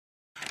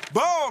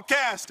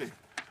Broadcasting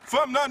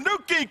from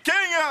Nanuki,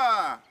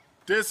 Kenya.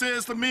 This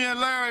is the Me and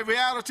Larry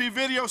reality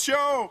video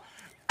show,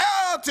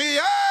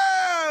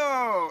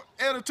 LTL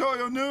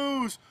Editorial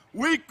News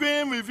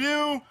Weekend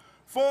Review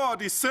for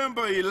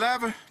December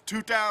 11,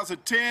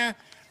 2010.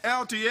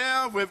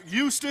 LTL with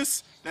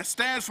Eustace, that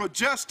stands for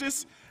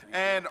Justice.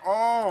 And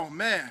oh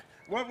man,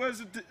 what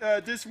was it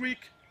this week?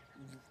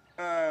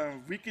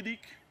 WikiLeaks?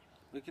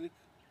 WikiLeaks?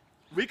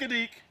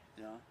 WikiLeaks.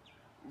 Yeah.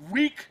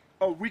 Week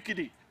of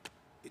WikiLeaks.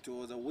 It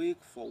was a week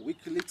for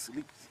WikiLeaks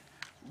leaks.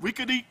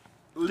 WikiLeaks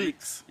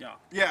leaks. Yeah.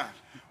 Yeah.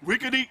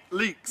 WikiLeaks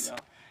leaks.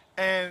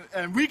 Yeah.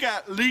 And we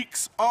got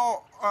leaks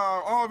all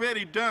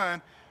already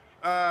done,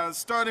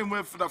 starting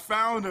with the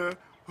founder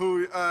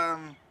who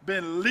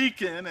been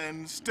leaking, and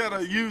instead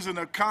of using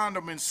a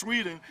condom in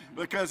Sweden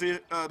because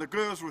the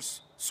girls were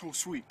so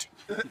sweet.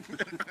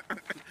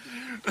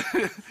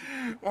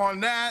 On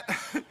that,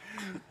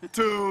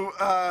 to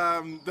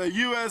the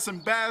U.S.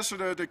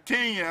 ambassador to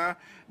Kenya,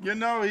 you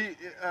know,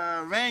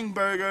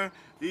 Rangberger,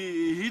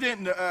 he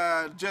didn't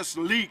just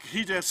leak,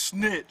 he just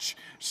snitch.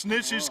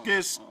 Snitches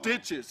get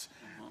stitches.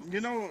 You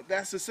know,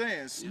 that's the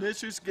saying,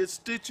 snitches get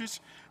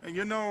stitches. And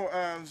you know,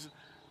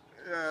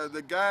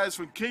 the guys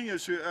from Kenya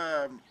should,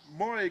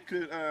 Maury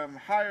could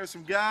hire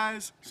some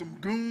guys, some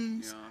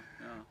goons,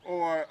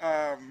 or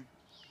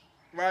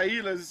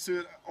Raila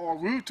should, or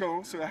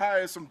Ruto should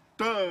hire some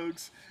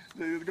thugs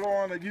to go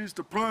on and use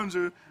the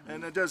plunger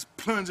and then just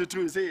plunge it to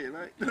his head,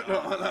 right?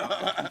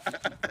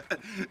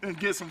 And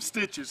get some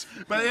stitches.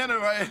 But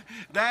anyway,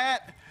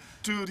 that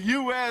to the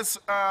U.S.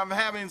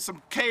 Having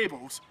some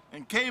cables,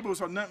 and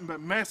cables are nothing but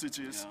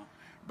messages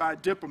by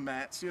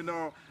diplomats. You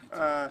know,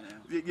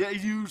 they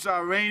use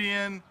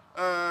Iranian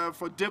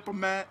for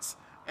diplomats,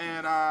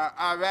 and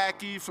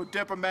Iraqi for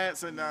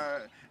diplomats, and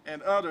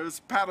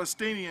others,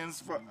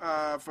 Palestinians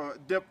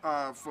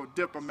for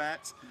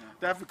diplomats.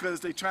 That's because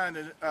they're trying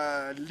to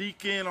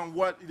leak in on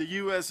what the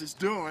U.S. is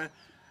doing,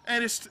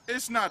 and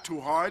it's not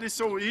too hard. It's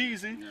so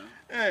easy.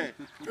 Hey,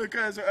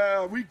 because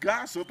we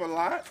gossip a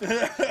lot.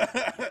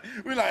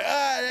 We're like,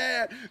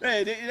 yeah,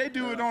 hey, they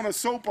do it on a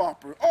soap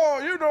opera. Oh,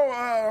 you know,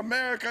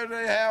 America,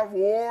 they have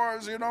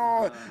wars, you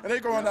know, and they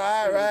go into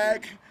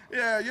Iraq.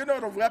 Yeah, you know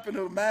the weapon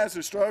of mass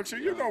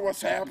destruction. You know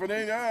what's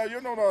happening.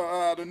 You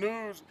know the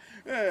news.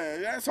 Yeah,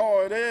 that's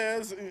all it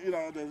is. You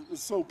know, the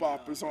soap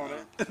operas on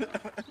it.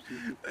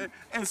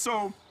 And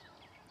so,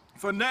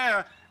 from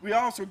there, we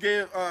also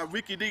gave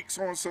WikiLeaks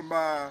on some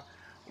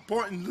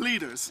important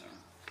leaders.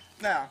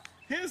 Now,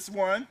 here's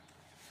one.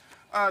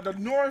 The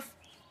North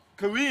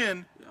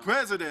Korean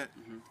president,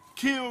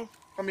 Kim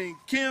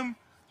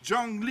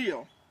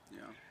Jong-il.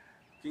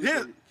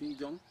 Yeah. Kim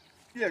Jong?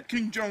 Yeah,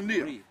 Kim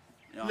Jong-il.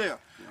 Yeah.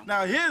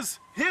 Now his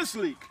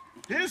leak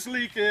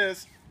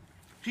is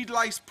he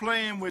likes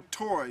playing with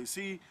toys.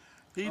 He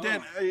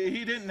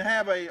didn't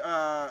have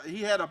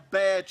he had a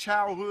bad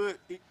childhood.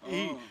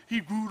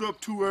 He grew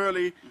up too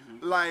early,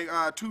 like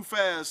too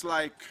fast,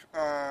 like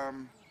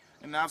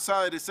and I'm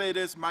sorry to say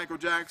this, Michael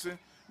Jackson.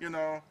 You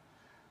know,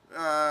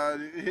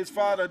 his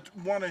father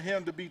wanted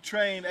him to be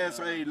trained as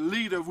a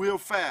leader real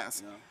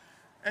fast.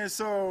 And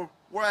so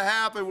what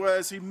happened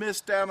was he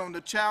missed out on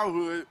the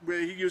childhood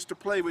where he used to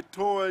play with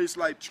toys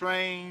like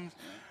trains,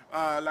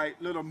 like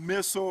little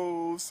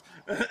missiles,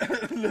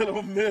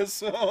 And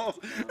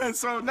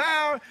so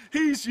now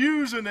he's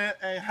using it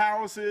in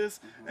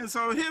houses. And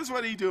so here's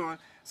what he's doing.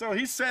 So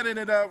he's setting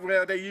it up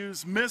where they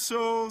use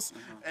missiles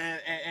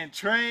and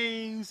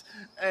trains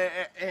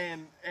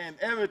and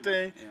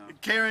everything,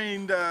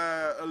 carrying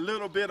a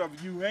little bit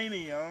of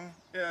uranium.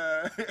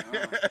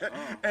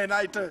 And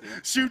like to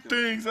shoot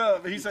things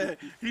up. He said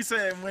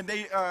when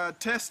they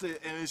test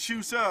it and it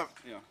shoots up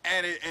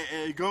and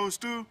it goes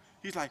through,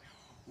 he's like,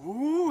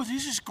 ooh,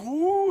 this is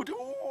good.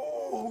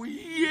 Ooh,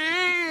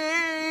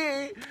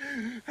 yeah.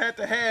 Had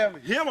to have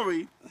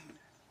Hillary,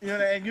 you know,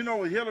 and you know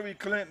what Hillary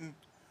Clinton,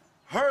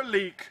 her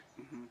leak,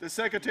 the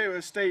Secretary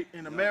of State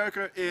in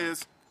America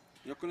is.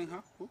 You're calling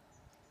her? Who?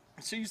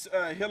 She's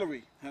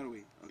Hillary.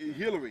 Hillary. Okay.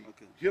 Hillary.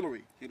 Okay.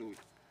 Hillary. Hillary.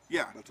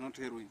 Yeah. But not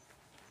heroin.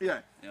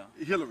 Yeah.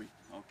 Hillary.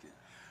 Okay.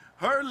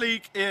 Her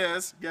leak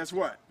is, guess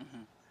what?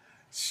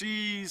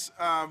 She's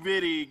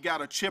really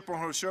got a chip on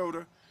her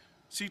shoulder.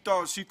 She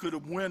thought she could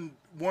have won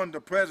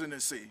the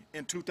presidency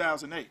in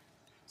 2008.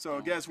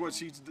 So guess what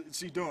she's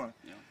doing?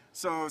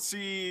 So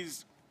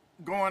she's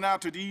going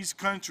out to these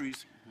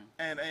countries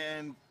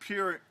and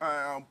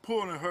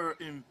pulling her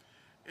in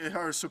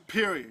her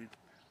superior,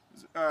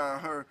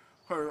 her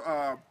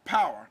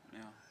power.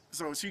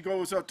 So she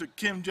goes up to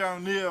Kim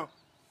Jong-il,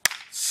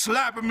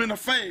 slap him in the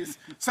face,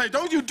 say,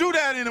 "Don't you do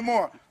that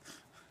anymore.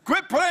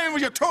 Quit playing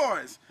with your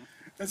toys."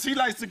 And she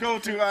likes to go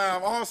to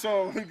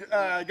also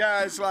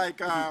guys like,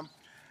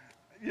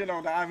 you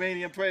know, the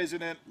Iranian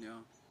president,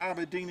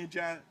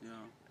 Ahmadinejad.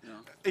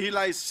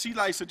 She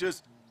likes to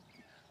just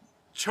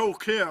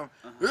choke him.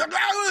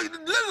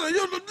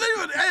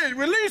 Hey,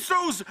 release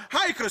those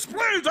hikers,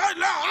 please, right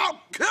now,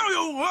 I'll kill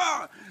you.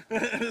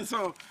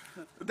 So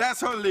that's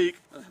her leak.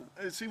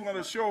 She want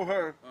to show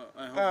her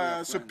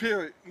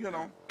superior, you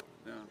know.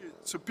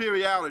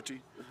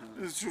 superiority.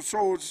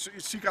 So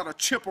she got a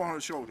chip on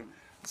her shoulder.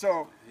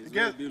 So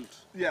well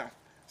built. Yeah.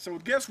 So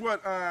guess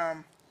what?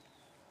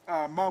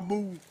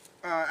 Mahmoud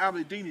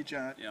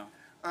Ahmadinejad. Yeah.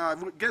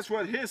 Guess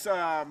what his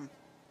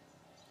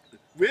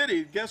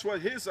really? Guess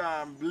what his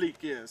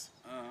leak is?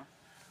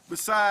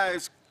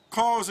 Besides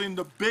causing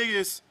the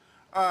biggest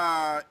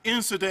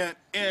incident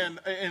in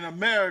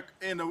America,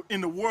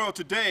 in the world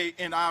today,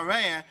 in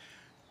Iran,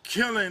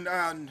 killing,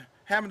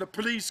 having the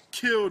police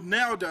kill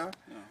Nelda,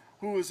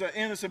 who was an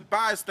innocent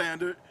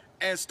bystander,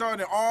 and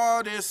starting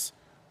all this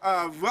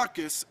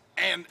ruckus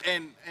and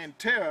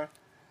terror.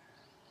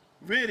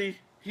 Really,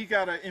 he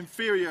got an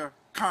inferior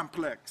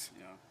complex.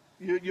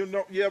 Yeah.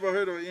 You ever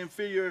heard of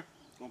inferior?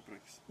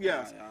 Complex.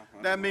 Yes. Yeah.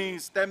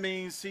 That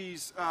means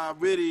he's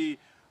really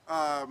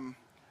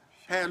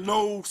had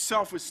low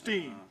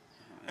self-esteem,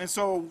 and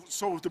so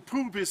to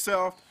prove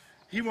himself,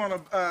 he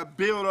want to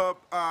build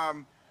up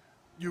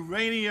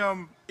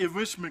uranium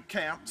enrichment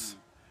camps,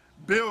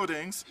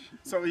 buildings.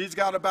 So he's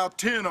got about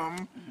 10 of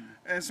them,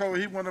 and so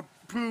he want to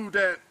prove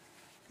that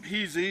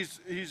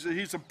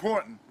he's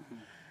important,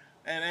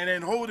 and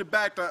then hold it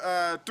back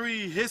to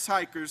 3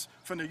 hitchhikers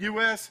from the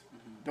U.S.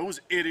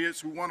 Those idiots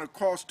who want to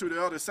cross to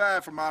the other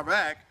side from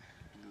Iraq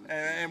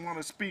and want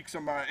to speak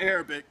some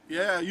Arabic.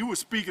 Yeah, you were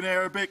speaking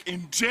Arabic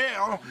in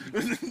jail.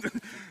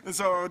 And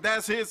so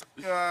that's his,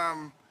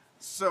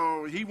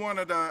 so he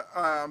wanted to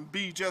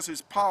be just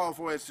as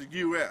powerful as the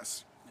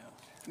U.S.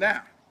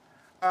 Yeah.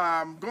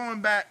 Now,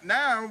 going back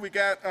now, we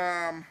got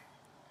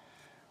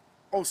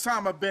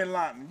Osama bin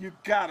Laden. You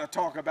gotta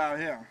talk about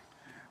him.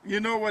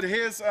 You know what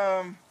his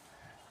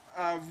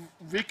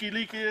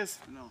WikiLeaks is?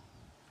 No.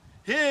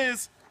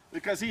 His,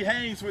 because he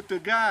hangs with the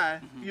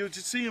guy, you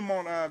just see him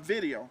on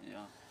video.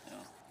 Yeah.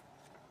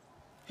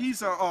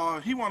 He's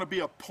he want to be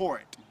a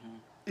poet.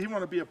 He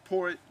want to be a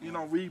poet, you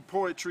know, read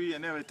poetry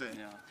and everything.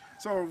 Yeah.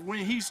 So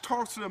when he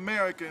talks to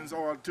Americans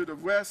or to the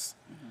West,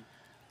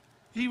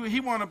 he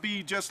want to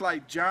be just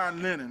like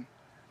John Lennon,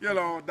 you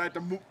know, like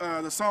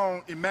the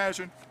song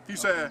Imagine. He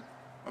said,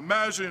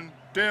 "Imagine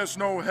there's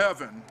no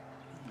heaven.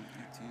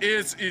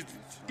 It's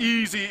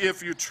easy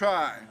if you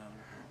try.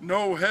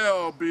 No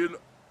hell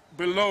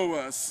below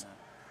us,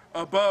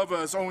 above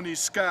us only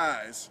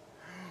skies.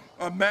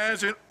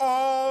 Imagine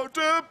all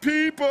the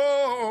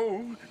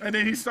people," and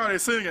then he started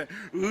singing,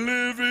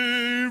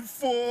 "living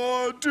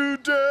for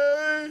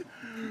today."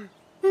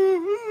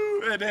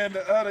 And then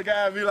the other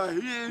guy would be like,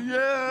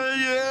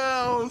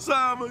 yeah,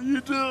 Osama,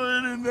 you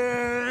doing it,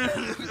 man.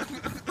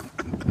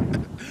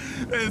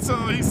 And so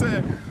he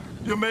said,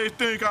 "You may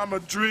think I'm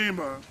a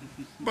dreamer,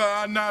 but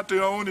I'm not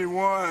the only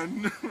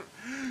one.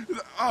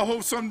 I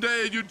hope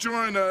someday you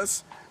join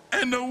us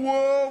and the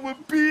world will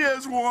be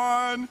as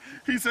one."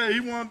 He said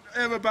he wants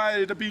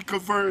everybody to be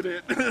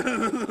converted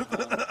to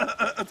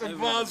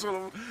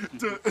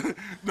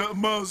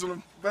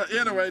Muslim. But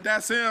anyway,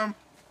 that's him.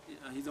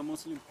 He's a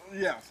Muslim.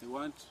 Yes. He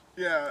wants.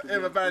 Yeah,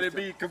 everybody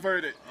be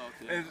converted,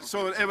 and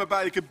so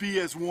everybody could be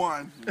as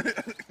one.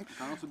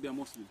 Can also be a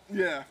Muslim.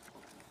 Yeah.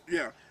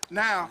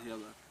 Now,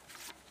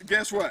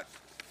 guess what?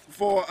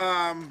 For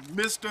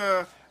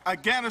Mr.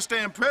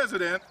 Afghanistan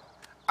President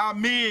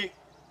Ahmed,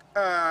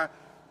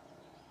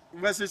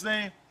 what's his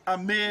name?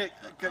 Hamid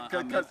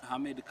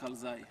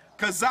Karzai.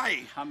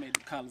 Hamid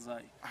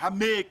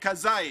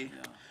Karzai. Yeah.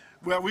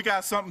 Well, we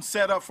got something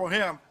set up for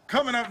him.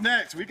 Coming up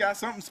next, we got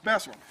something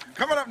special.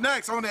 Coming up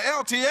next on the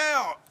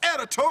LTL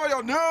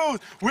Editorial News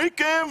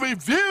Weekend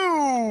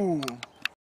Review.